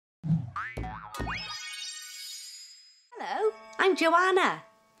I'm Joanna.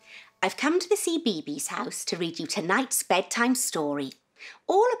 I've come to the CBeebies house to read you tonight's bedtime story,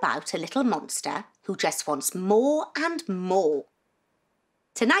 all about a little monster who just wants more and more.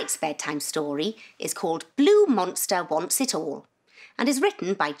 Tonight's bedtime story is called Blue Monster Wants It All and is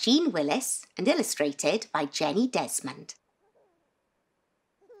written by Jeanne Willis and illustrated by Jenni Desmond.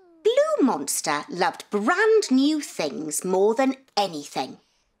 Blue Monster loved brand new things more than anything.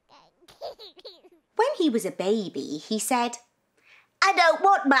 When he was a baby, he said, "I don't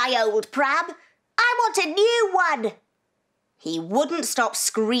want my old pram. I want a new one." He wouldn't stop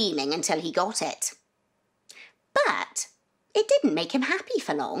screaming until he got it. But it didn't make him happy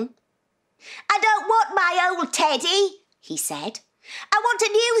for long. "I don't want my old teddy," he said. "I want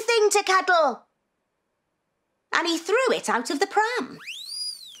a new thing to cuddle." And he threw it out of the pram.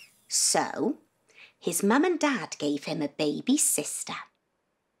 So his mum and dad gave him a baby sister.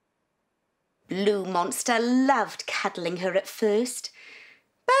 Blue Monster loved cuddling her at first,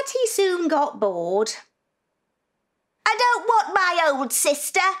 but he soon got bored. "I don't want my old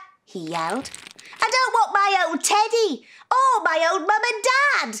sister," he yelled. "I don't want my old teddy or my old mum and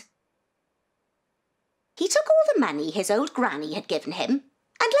dad." He took all the money his old granny had given him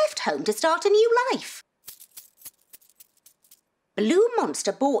and left home to start a new life. Blue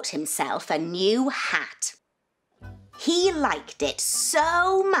Monster bought himself a new hat. He liked it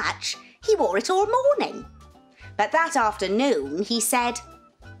so much he wore it all morning. But that afternoon he said,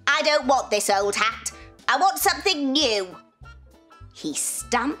 "I don't want this old hat. I want something new." He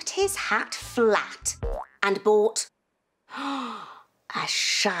stamped his hat flat and bought a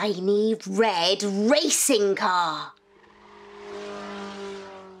shiny red racing car.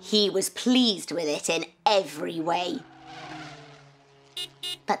 He was pleased with it in every way.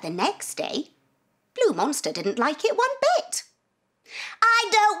 But the next day, Blue Monster didn't like it one bit. "I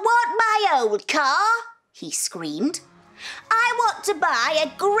don't want my old car," he screamed. "I want to buy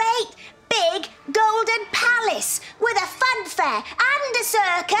a great big golden palace with a funfair and a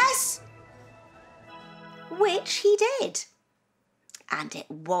circus." Which he did. And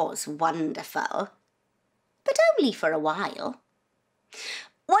it was wonderful. But only for a while.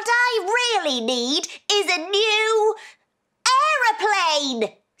 "What I really need is a new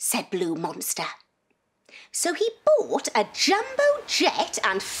aeroplane," said Blue Monster. So he bought a jumbo jet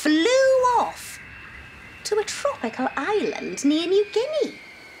and flew off to a tropical island near New Guinea.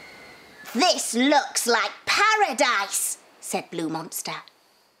 "This looks like paradise," said Blue Monster.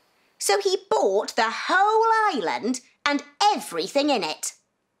 So he bought the whole island and everything in it.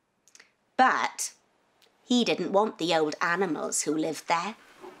 But he didn't want the old animals who lived there.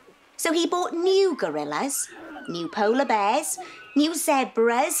 So he bought new gorillas, new polar bears, new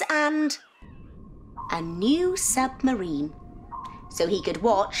zebras and a new submarine so he could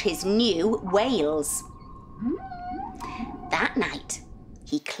watch his new whales. That night,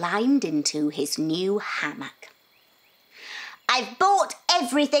 he climbed into his new hammock. "I've bought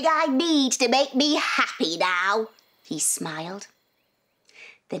everything I need to make me happy now," he smiled.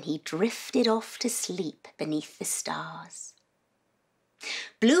 Then he drifted off to sleep beneath the stars.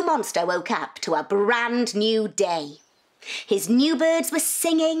 Blue Monster woke up to a brand new day. His new birds were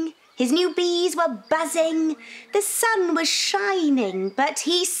singing, his new bees were buzzing, the sun was shining, but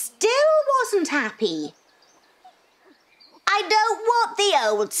he still wasn't happy. "I don't want the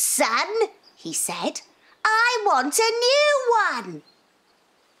old sun," he said. "I want a new one."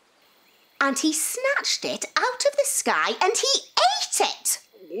 And he snatched it out of the sky and he ate it.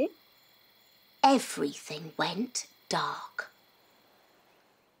 Everything went dark.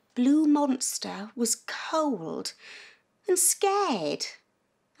 Blue Monster was cold and scared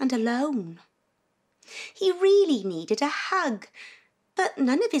and alone. He really needed a hug, but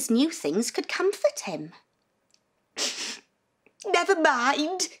none of his new things could comfort him. "Never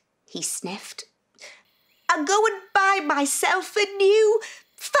mind," he sniffed. "I'll go and buy myself a new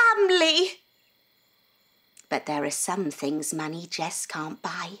family." But there are some things money just can't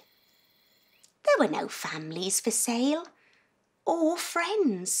buy. There were no families for sale or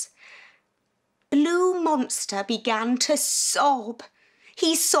friends. Blue Monster began to sob.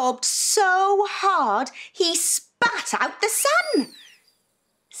 He sobbed so hard he spat out the sun.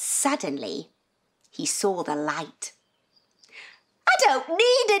 Suddenly, he saw the light. "I don't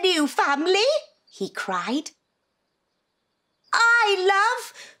need a new family," he cried. "I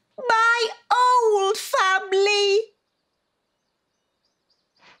love my old family."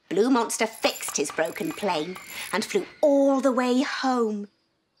 Blue Monster fixed his broken plane and flew all the way home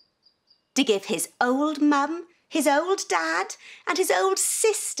to give his old mum, his old dad and his old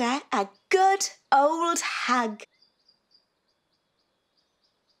sister a good old hug.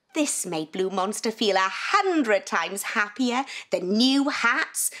 This made Blue Monster feel 100 times happier than new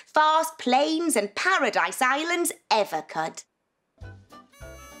hats, fast planes and paradise islands ever could.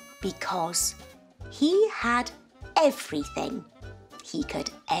 Because he had everything he could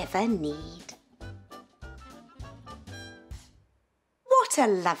ever need. What a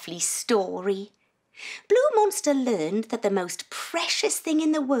lovely story. Blue Monster learned that the most precious thing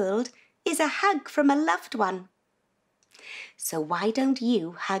in the world is a hug from a loved one. So why don't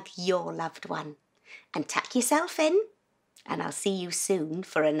you hug your loved one and tuck yourself in? And I'll see you soon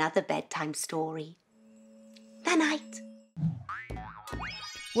for another bedtime story. Night-night.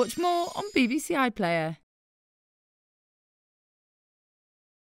 Watch more on BBC iPlayer.